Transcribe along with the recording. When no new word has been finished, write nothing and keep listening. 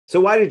So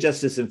why do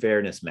justice and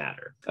fairness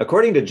matter?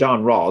 According to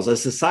John Rawls, a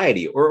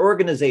society or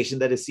organization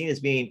that is seen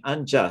as being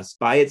unjust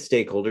by its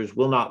stakeholders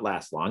will not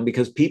last long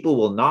because people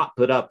will not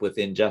put up with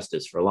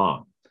injustice for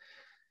long.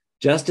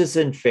 Justice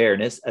and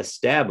fairness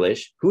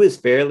establish who is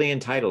fairly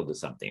entitled to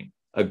something: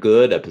 a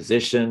good, a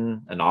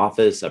position, an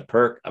office, a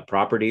perk, a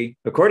property.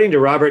 According to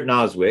Robert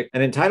Nozick,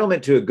 an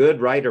entitlement to a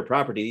good, right, or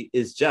property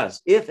is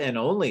just if and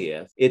only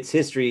if its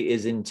history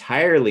is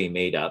entirely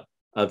made up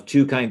of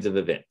two kinds of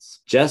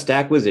events: just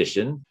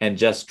acquisition and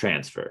just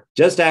transfer.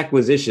 Just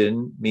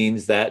acquisition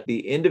means that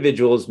the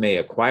individuals may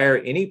acquire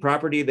any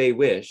property they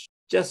wish,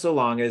 just so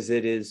long as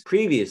it is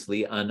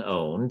previously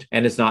unowned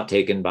and is not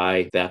taken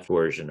by theft,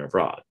 coercion, or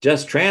fraud.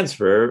 Just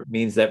transfer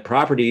means that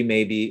property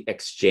may be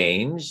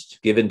exchanged,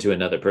 given to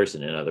another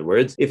person, in other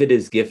words, if it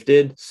is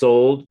gifted,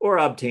 sold, or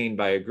obtained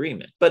by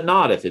agreement, but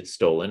not if it's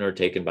stolen or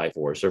taken by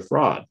force or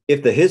fraud.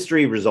 If the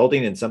history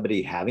resulting in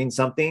somebody having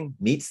something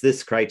meets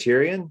this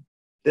criterion,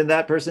 then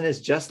that person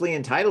is justly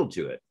entitled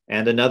to it.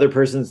 And another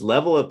person's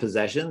level of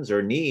possessions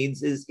or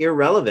needs is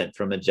irrelevant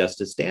from a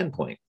justice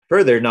standpoint.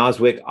 Further,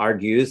 Nozick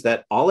argues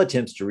that all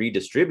attempts to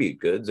redistribute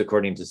goods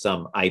according to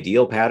some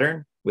ideal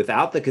pattern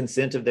without the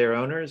consent of their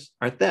owners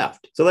are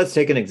theft. So let's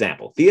take an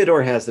example.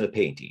 Theodore has a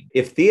painting.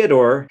 If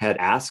Theodore had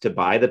asked to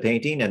buy the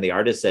painting and the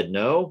artist said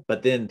no,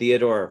 but then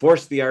Theodore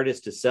forced the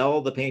artist to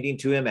sell the painting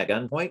to him at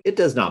gunpoint, it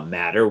does not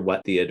matter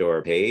what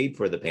Theodore paid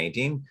for the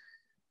painting.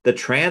 The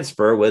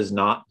transfer was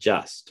not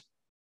just.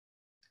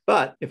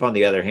 But if, on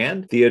the other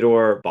hand,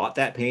 Theodore bought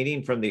that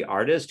painting from the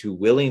artist who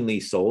willingly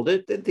sold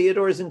it, then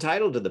Theodore is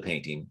entitled to the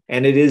painting.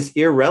 And it is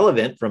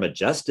irrelevant from a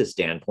justice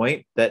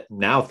standpoint that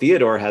now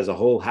Theodore has a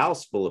whole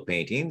house full of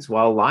paintings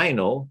while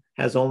Lionel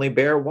has only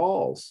bare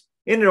walls.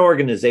 In an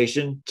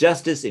organization,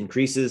 justice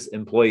increases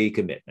employee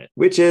commitment,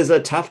 which is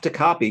a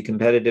tough-to-copy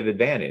competitive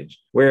advantage,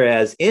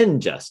 whereas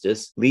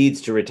injustice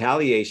leads to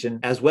retaliation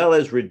as well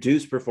as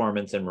reduced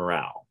performance and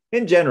morale.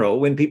 In general,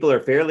 when people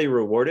are fairly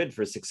rewarded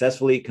for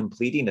successfully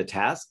completing a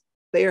task,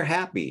 they are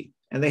happy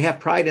and they have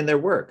pride in their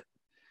work.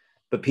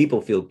 But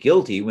people feel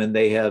guilty when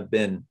they have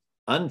been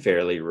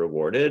unfairly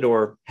rewarded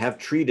or have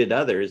treated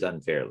others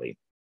unfairly.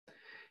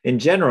 In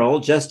general,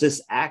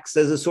 justice acts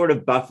as a sort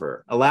of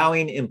buffer,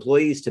 allowing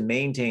employees to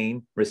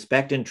maintain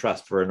respect and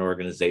trust for an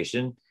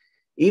organization,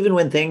 even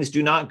when things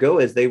do not go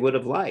as they would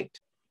have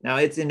liked. Now,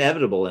 it's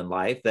inevitable in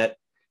life that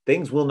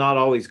things will not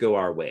always go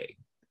our way.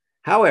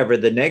 However,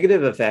 the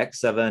negative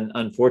effects of an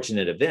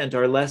unfortunate event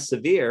are less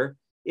severe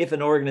if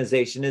an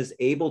organization is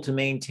able to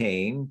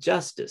maintain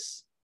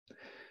justice.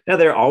 Now,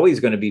 there are always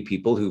going to be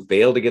people who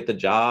fail to get the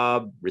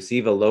job,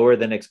 receive a lower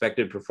than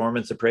expected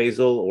performance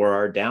appraisal, or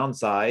are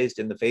downsized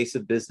in the face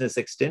of business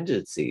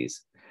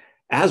exigencies.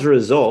 As a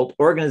result,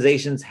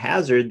 organizations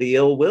hazard the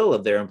ill will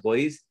of their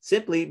employees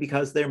simply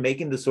because they're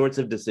making the sorts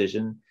of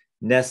decisions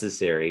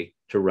necessary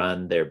to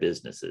run their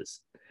businesses.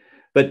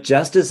 But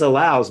justice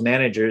allows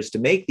managers to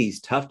make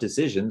these tough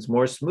decisions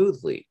more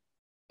smoothly.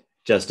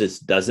 Justice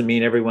doesn't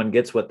mean everyone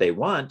gets what they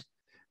want,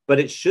 but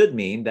it should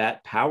mean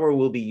that power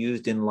will be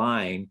used in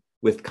line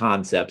with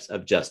concepts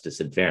of justice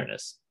and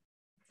fairness.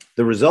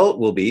 The result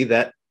will be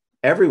that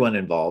everyone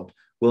involved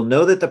will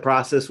know that the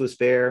process was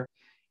fair,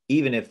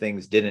 even if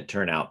things didn't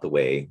turn out the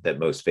way that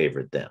most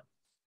favored them.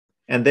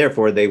 And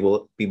therefore, they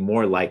will be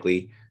more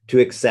likely to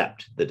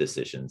accept the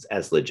decisions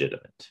as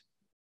legitimate.